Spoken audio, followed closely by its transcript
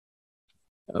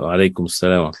Alaykum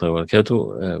assalam wa rahmatullahi wa barakatuh.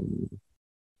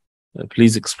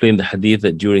 Please explain the hadith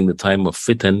that during the time of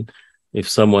fitan, if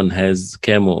someone has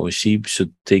camel or sheep,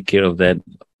 should take care of that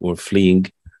or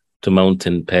fleeing to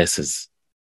mountain passes.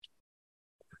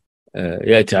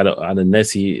 يأتي على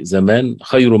الناس زمان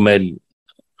خير مال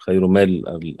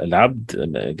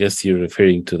العبد. I guess you're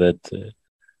referring to that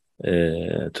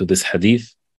to this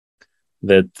hadith,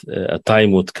 that a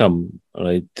time would come,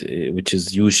 right, which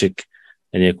is yushik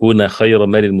أن يكون خير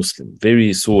مال المسلم.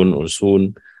 Very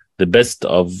soon, the best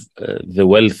of the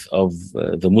wealth of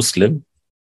the Muslim.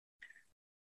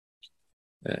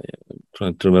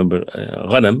 Trying to remember,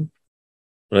 غنم,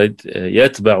 right,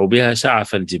 يتبع بها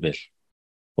شعف الجبال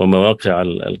ومواقع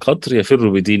القطر يفر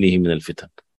بدينه من الفتن.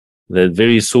 That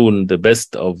very soon the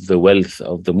best of the wealth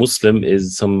of the Muslim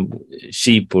is some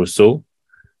sheep or so,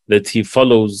 that he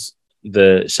follows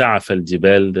the شعف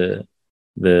الجبال,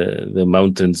 the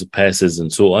mountains, passes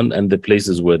and so on, and the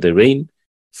places where they rain,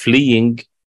 fleeing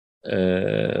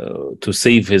to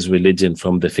save his religion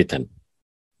from the fitan.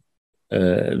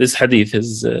 This hadith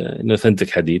is an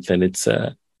authentic hadith, and it's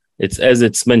as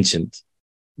it's mentioned,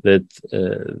 that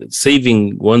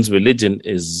saving one's religion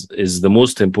is the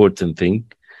most important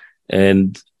thing,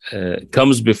 and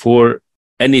comes before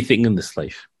anything in this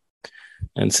life.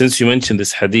 And since you mentioned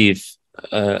this hadith,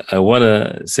 I want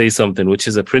to say something which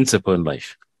is a principle in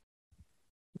life,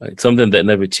 right? Something that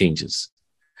never changes.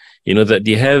 You know that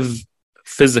you have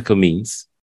physical means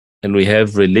and we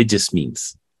have religious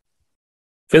means.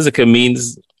 Physical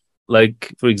means,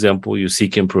 like, for example, you're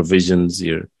seeking provisions,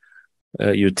 you're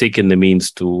taking the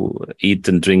means to eat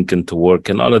and drink and to work,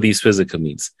 and all of these physical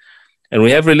means. And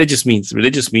we have religious means,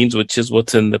 which is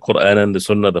what's in the Quran and the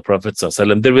Sunnah of the Prophet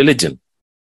ﷺ, the religion.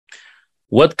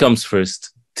 What comes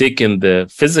first? Taking the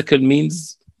physical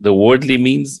means, the worldly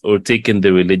means, or taking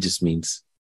the religious means?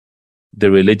 The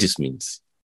religious means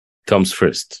comes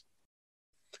first,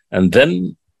 and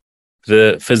then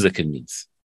the physical means.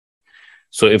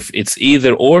 So if it's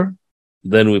either or,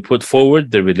 then we put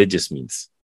forward the religious means.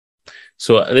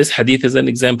 So this hadith is an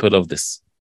example of this.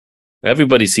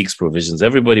 Everybody seeks provisions.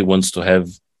 Everybody wants to have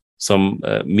some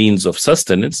means of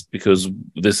sustenance, because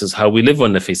this is how we live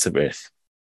on the face of earth.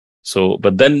 So,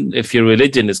 but then if your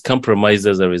religion is compromised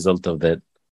as a result of that,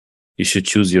 you should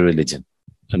choose your religion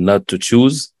and not to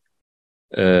choose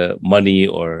money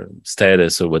or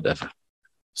status or whatever.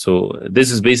 So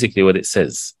this is basically what it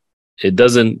says. It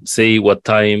doesn't say what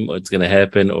time it's going to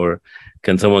happen, or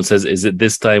can someone says, is it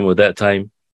this time or that time?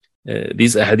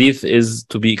 These hadith is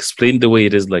to be explained the way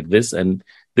it is, like this, and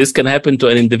this can happen to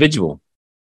an individual.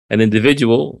 An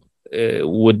individual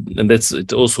and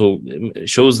it also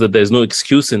shows that there's no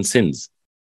excuse in sins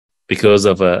because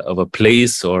of a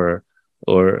place or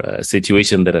a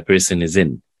situation that a person is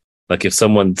in. Like if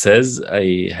someone says,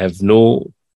 I have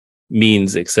no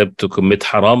means except to commit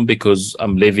haram because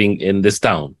I'm living in this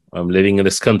town, I'm living in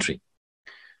this country.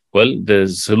 Well, the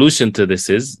solution to this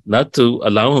is not to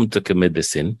allow him to commit the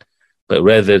sin, but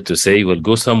rather to say, well,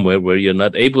 go somewhere where you're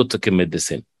not able to commit the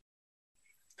sin.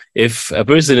 If a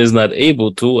person is not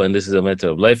able to, and this is a matter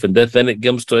of life and death, then it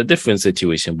comes to a different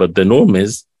situation. But the norm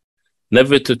is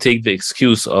never to take the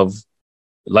excuse of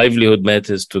livelihood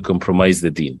matters to compromise the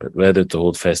deen, but rather to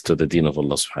hold fast to the deen of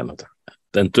Allah subhanahu wa ta'ala.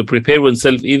 And to prepare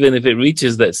oneself, even if it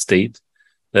reaches that state,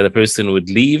 that a person would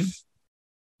leave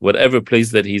whatever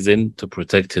place that he's in to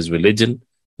protect his religion.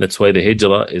 That's why the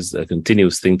hijrah is a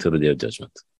continuous thing to the Day of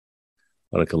Judgment.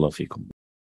 Barakallahu feekum.